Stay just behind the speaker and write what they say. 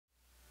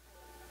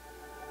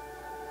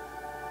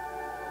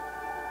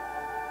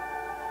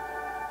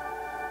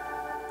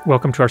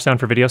Welcome to our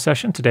Sound for Video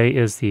session. Today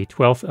is the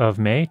 12th of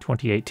May,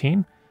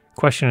 2018.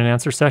 Question and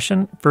answer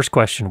session. First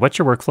question, what's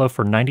your workflow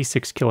for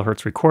 96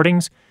 kilohertz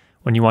recordings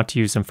when you want to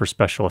use them for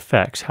special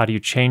effects? How do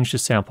you change the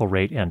sample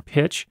rate and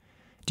pitch?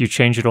 Do you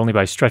change it only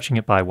by stretching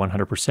it by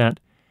 100%?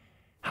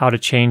 How to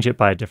change it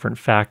by a different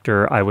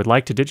factor? I would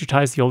like to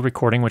digitize the old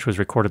recording, which was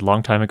recorded a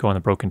long time ago on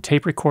the broken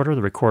tape recorder.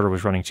 The recorder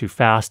was running too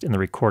fast, and the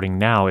recording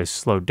now is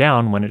slowed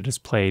down when it is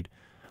played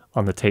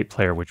on the tape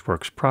player, which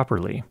works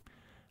properly.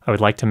 I would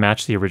like to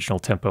match the original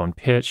tempo and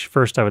pitch.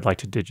 First, I would like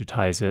to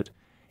digitize it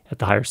at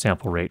the higher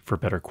sample rate for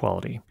better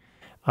quality.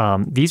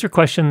 These are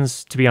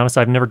questions, to be honest,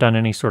 I've never done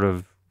any sort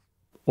of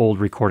old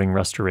recording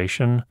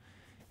restoration,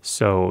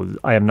 so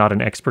I am not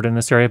an expert in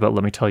this area, but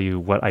let me tell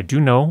you what I do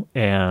know,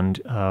 and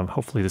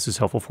hopefully this is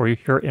helpful for you.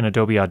 Here in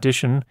Adobe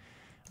Audition,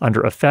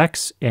 under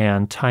Effects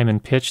and Time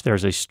and Pitch,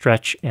 there's a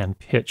Stretch and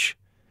Pitch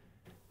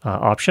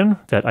option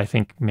that I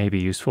think may be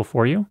useful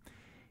for you.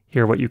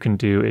 Here what you can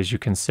do is you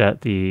can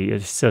set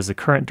it says the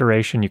current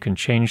duration, you can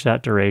change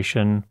that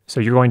duration.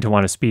 So you're going to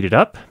want to speed it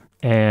up,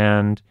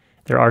 and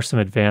there are some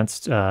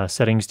advanced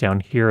settings down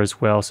here as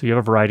well. So you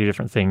have a variety of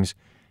different things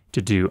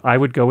to do. I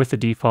would go with the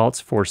defaults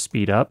for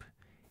speed up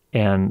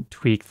and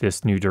tweak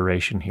this new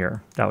duration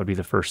here. That would be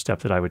the first step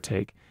that I would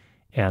take.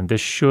 And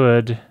this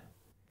should,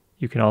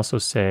 you can also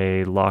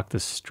say lock the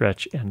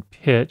stretch and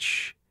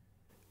pitch,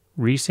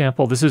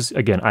 resample. This is,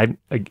 again, I'm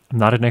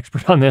not an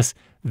expert on this.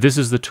 This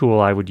is the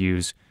tool I would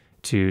use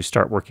to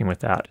start working with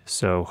that.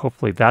 So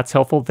hopefully that's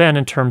helpful. Then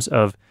in terms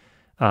of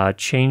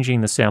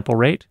changing the sample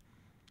rate,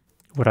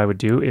 what I would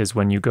do is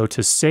when you go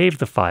to save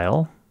the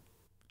file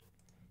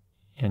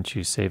and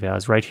choose Save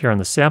As, right here on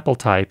the sample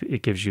type,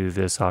 it gives you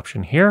this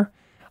option here.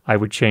 I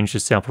would change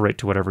the sample rate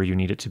to whatever you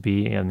need it to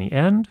be in the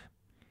end.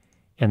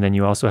 And then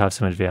you also have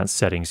some advanced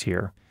settings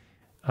here.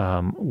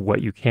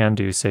 What you can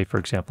do, say for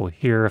example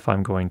here, if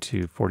I'm going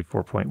to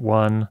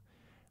 44.1,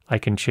 I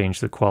can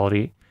change the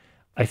quality.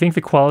 I think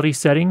the quality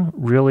setting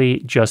really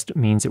just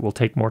means it will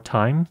take more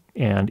time,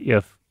 and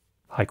if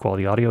high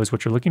quality audio is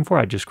what you're looking for,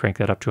 I'd just crank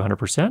that up to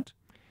 100%.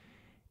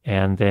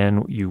 And then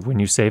when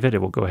you save it, it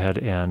will go ahead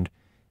and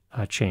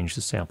change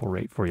the sample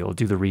rate for you. It'll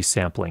do the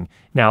resampling.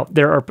 Now,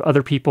 there are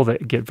other people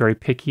that get very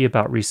picky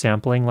about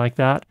resampling like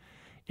that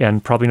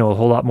and probably know a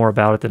whole lot more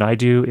about it than I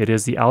do. It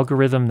is the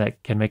algorithm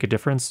that can make a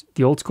difference.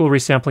 The old school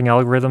resampling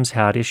algorithms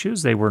had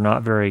issues. They were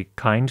not very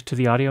kind to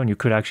the audio, and you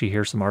could actually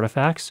hear some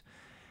artifacts.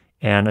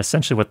 And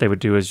essentially what they would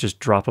do is just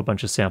drop a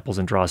bunch of samples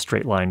and draw a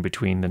straight line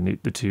between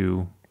the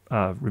two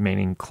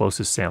remaining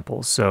closest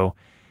samples. So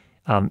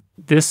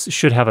this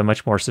should have a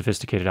much more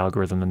sophisticated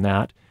algorithm than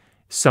that.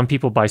 Some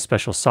people buy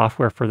special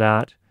software for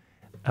that.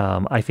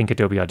 I think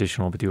Adobe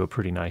Audition will do a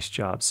pretty nice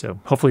job. So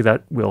hopefully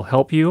that will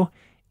help you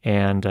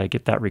and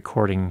get that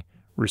recording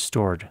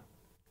restored.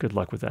 Good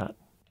luck with that.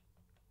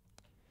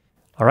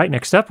 All right,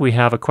 next up we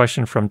have a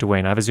question from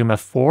Dwayne. I have a Zoom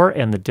F4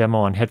 and the demo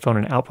on headphone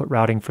and output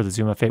routing for the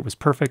Zoom F8 was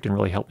perfect and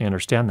really helped me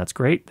understand. That's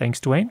great. Thanks,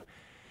 Dwayne.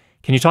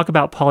 Can you talk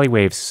about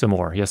polywaves some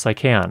more? Yes, I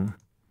can.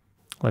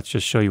 Let's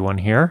just show you one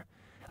here.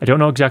 I don't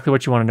know exactly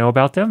what you want to know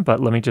about them, but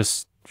let me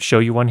just show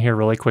you one here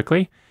really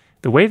quickly.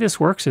 The way this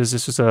works is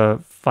this is a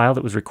file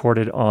that was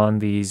recorded on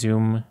the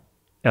Zoom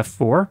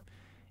F4,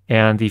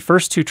 and the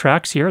first two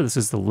tracks here, this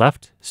is the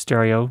left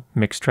stereo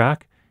mix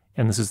track,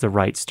 and this is the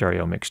right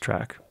stereo mix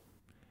track.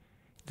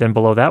 Then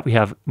below that, we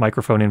have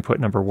microphone input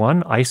number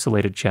 1,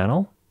 isolated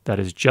channel. That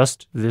is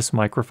just this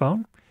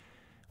microphone.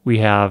 We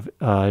have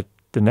the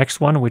next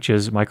one, which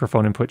is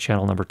microphone input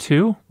channel number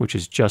 2, which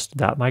is just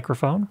that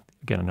microphone.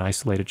 Again, an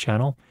isolated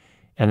channel.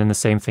 And then the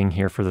same thing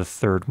here for the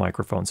third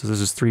microphone. So this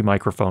is 3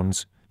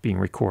 microphones being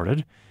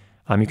recorded.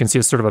 You can see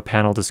it's sort of a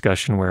panel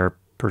discussion where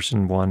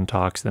person 1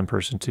 talks, then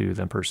person 2,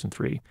 then person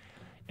 3.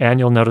 And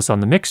you'll notice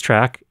on the mix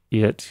track,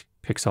 it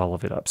picks all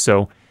of it up.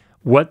 So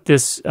what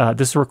this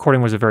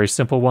recording was a very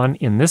simple one.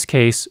 In this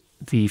case,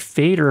 the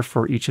fader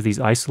for each of these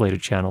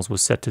isolated channels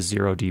was set to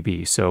 0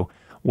 dB. So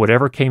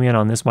whatever came in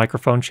on this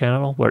microphone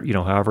channel,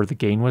 however the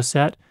gain was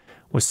set,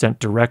 was sent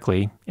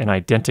directly and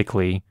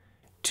identically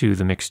to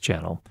the mix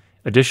channel.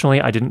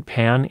 Additionally, I didn't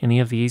pan any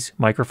of these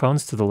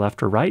microphones to the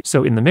left or right.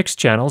 So in the mix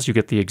channels, you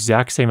get the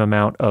exact same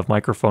amount of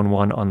microphone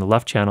 1 on the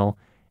left channel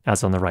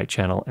as on the right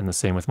channel, and the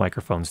same with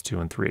microphones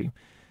 2 and 3.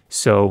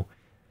 So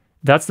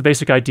that's the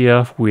basic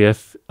idea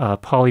with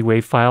poly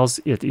wave files.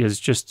 It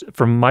is just,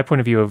 from my point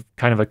of view,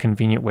 kind of a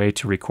convenient way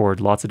to record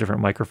lots of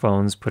different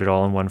microphones, put it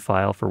all in one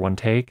file for one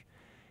take,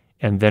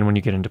 and then when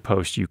you get into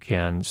post, you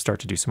can start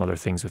to do some other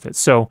things with it.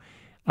 So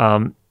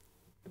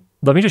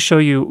let me just show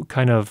you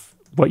kind of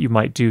what you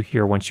might do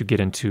here once you get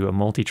into a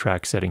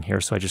multi-track setting here.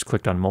 So I just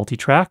clicked on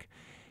multi-track,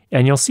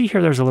 and you'll see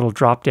here there's a little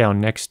drop down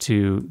next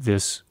to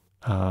this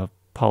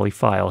poly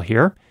file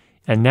here.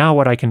 And now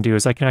what I can do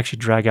is I can actually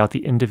drag out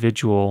the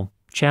individual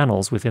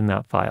channels within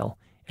that file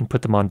and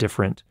put them on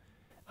different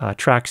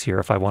tracks here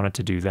if I wanted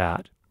to do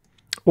that.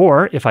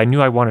 Or if I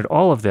knew I wanted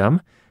all of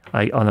them,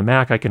 on the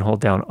Mac I can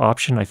hold down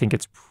Option. I think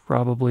it's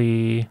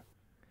probably,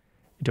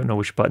 I don't know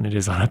which button it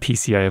is on a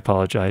PC, I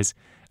apologize.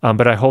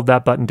 But I hold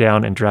that button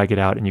down and drag it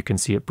out, and you can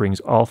see it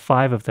brings all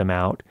 5 of them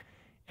out.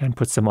 and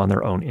puts them on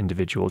their own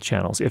individual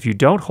channels. If you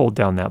don't hold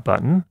down that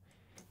button,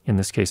 in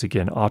this case,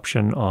 again,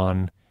 Option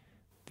on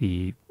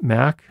the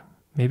Mac,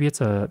 maybe it's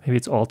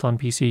Alt on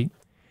PC,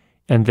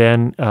 and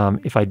then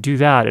if I do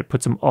that, it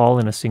puts them all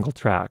in a single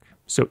track.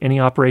 So any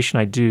operation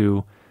I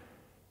do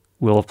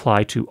will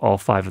apply to all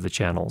 5 of the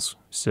channels.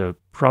 So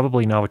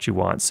probably not what you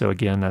want. So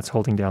again, that's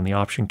holding down the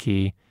Option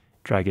key,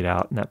 drag it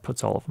out, and that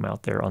puts all of them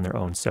out there on their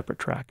own separate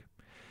track.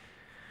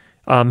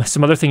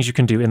 Some other things you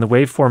can do in the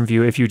waveform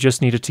view, if you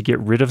just needed to get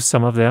rid of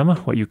some of them,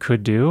 what you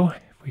could do,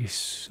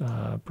 if we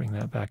bring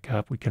that back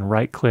up, we can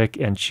right-click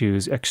and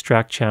choose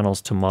Extract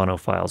Channels to Mono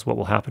Files. What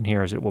will happen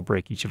here is it will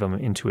break each of them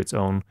into its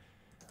own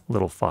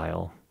little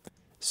file.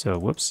 So,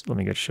 whoops, let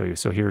me show you.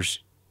 So here's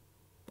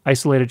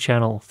isolated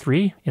channel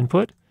 3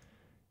 input,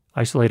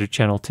 isolated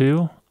channel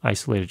 2,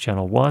 isolated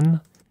channel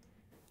 1,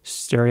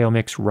 stereo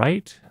mix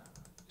right,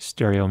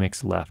 stereo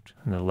mix left,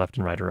 and the left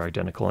and right are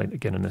identical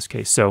again in this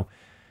case. So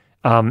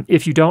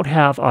if you don't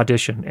have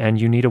Audition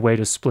and you need a way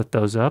to split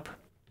those up,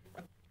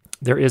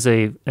 there is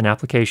an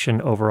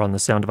application over on the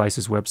Sound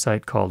Devices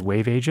website called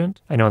Wave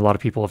Agent. I know a lot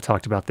of people have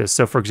talked about this.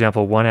 So for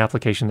example, one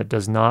application that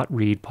does not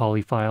read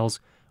poly files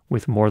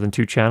with more than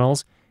 2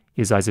 channels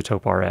is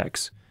Isotope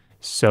RX.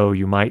 So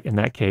you might, in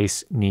that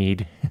case,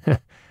 need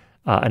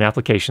an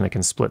application that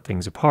can split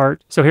things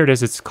apart. So here it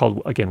is. It's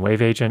called, again,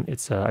 Wave Agent.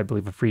 It's, I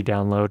believe, a free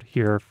download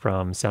here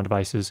from Sound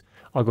Devices.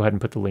 I'll go ahead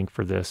and put the link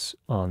for this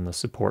on the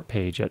support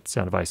page at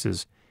Sound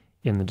Devices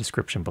in the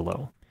description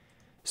below.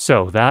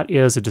 So that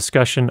is a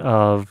discussion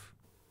of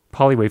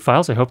polywave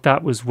files. I hope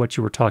that was what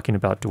you were talking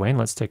about, Dwayne.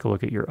 Let's take a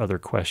look at your other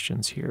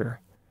questions here.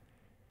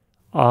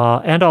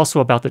 And also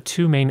about the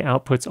 2 main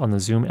outputs on the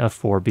Zoom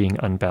F4 being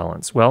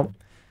unbalanced. Well,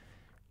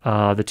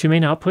 the 2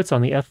 main outputs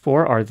on the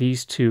F4 are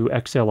these 2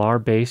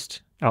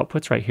 XLR-based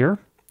outputs right here.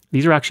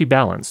 These are actually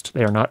balanced.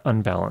 They are not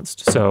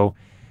unbalanced. So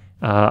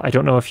I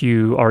don't know if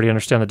you already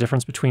understand the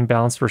difference between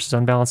balanced versus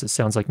unbalanced. It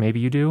sounds like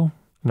maybe you do. I'm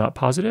not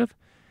positive.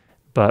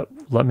 But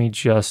let me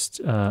just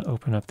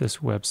open up this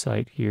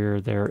website here.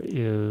 There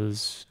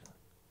is...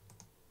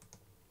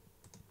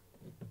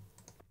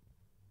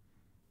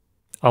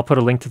 I'll put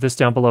a link to this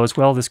down below as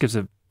well. This gives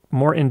a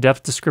more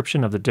in-depth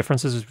description of the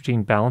differences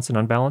between balanced and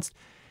unbalanced.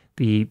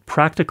 The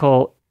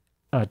practical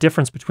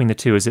difference between the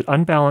two is that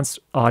unbalanced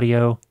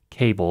audio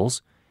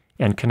cables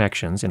and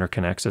connections,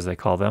 interconnects as they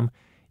call them,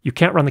 you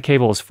can't run the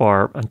cable as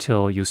far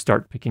until you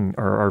start picking,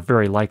 or are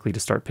very likely to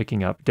start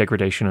picking up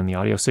degradation in the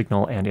audio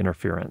signal and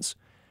interference.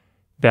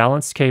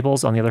 Balanced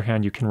cables, on the other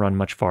hand, you can run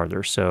much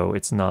farther, so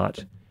it's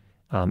not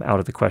out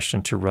of the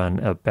question to run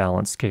a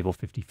balanced cable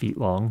 50 feet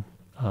long,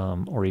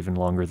 or even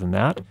longer than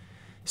that.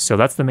 So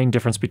that's the main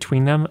difference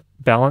between them.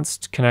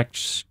 Balanced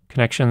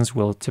connections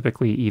will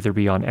typically either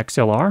be on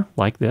XLR,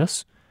 like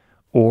this,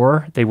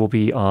 or they will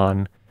be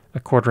on a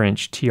 1/4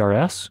 inch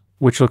TRS,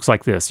 which looks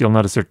like this. You'll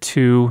notice there are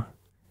 2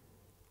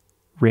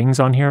 rings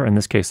on here. In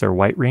this case, they're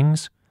white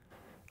rings.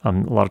 A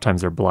lot of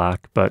times they're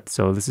black, but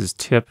so this is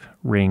tip,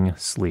 ring,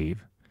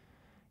 sleeve.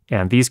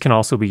 And these can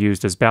also be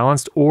used as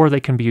balanced, or they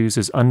can be used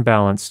as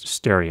unbalanced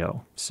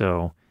stereo.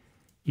 So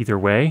either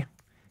way.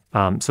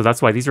 So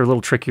that's why these are a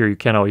little trickier. You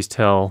can't always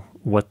tell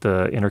what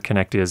the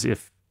interconnect is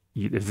if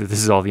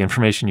this is all the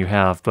information you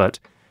have. But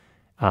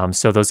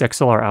so those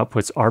XLR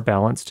outputs are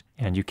balanced,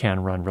 and you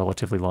can run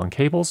relatively long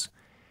cables.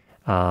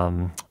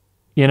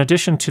 In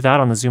addition to that,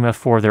 on the Zoom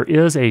F4, there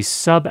is a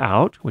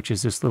sub-out, which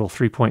is this little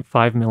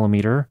 3.5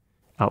 millimeter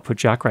output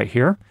jack right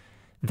here.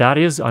 That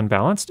is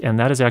unbalanced, and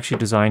that is actually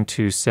designed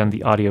to send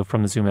the audio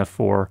from the Zoom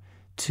F4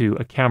 to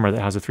a camera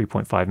that has a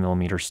 3.5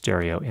 millimeter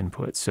stereo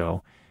input.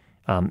 So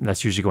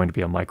that's usually going to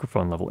be a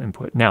microphone level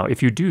input. Now,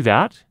 if you do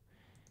that,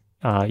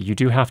 you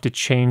do have to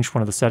change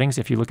one of the settings.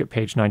 If you look at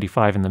page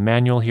 95 in the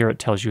manual here, it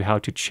tells you how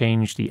to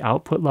change the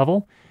output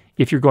level.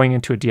 If you're going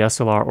into a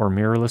DSLR or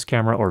mirrorless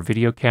camera or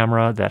video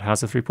camera that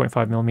has a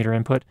 3.5 millimeter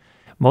input,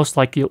 most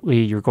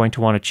likely you're going to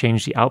want to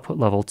change the output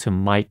level to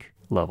mic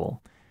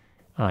level.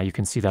 You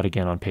can see that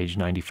again on page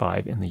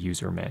 95 in the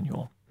user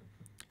manual.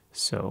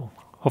 So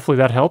hopefully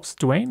that helps,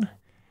 Dwayne.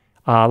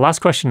 Last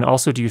question,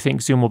 also, do you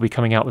think Zoom will be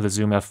coming out with a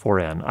Zoom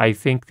F4n? I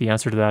think the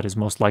answer to that is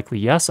most likely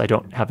yes. I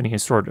don't have any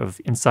sort of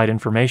inside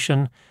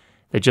information.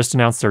 They just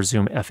announced their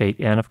Zoom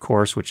F8n, of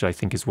course, which I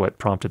think is what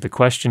prompted the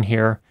question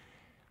here.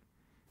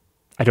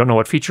 I don't know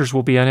what features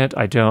will be in it.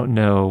 I don't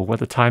know what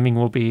the timing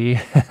will be.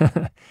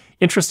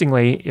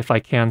 Interestingly, if I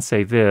can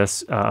say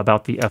this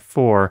about the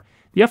F4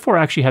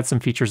 actually had some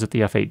features that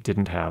the F8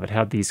 didn't have. It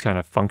had these kind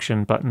of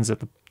function buttons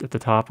at the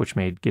top, which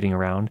made getting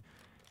around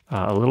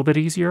a little bit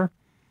easier.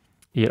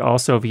 It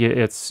also, via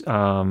its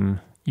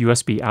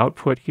USB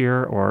output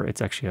here, or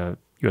it's actually a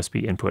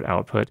USB input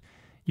output,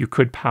 you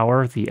could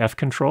power the F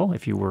control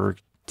if you were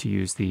to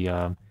use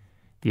the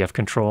F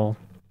control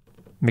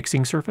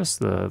mixing surface,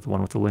 the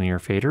one with the linear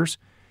faders.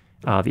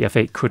 The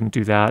F8 couldn't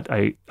do that.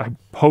 I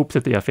hope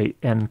that the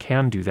F8n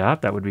can do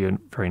that. That would be a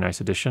very nice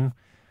addition.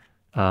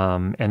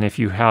 And if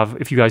you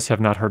guys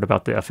have not heard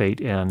about the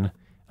F8n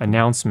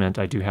announcement,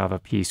 I do have a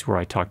piece where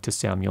I talked to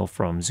Samuel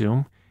from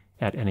Zoom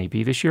at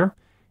NAB this year,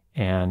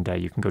 and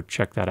you can go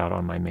check that out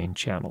on my main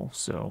channel.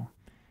 So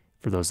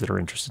for those that are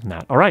interested in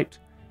that. All right.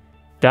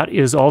 That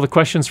is all the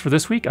questions for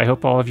this week. I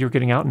hope all of you are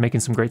getting out and making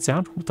some great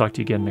sound. We'll talk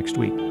to you again next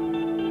week.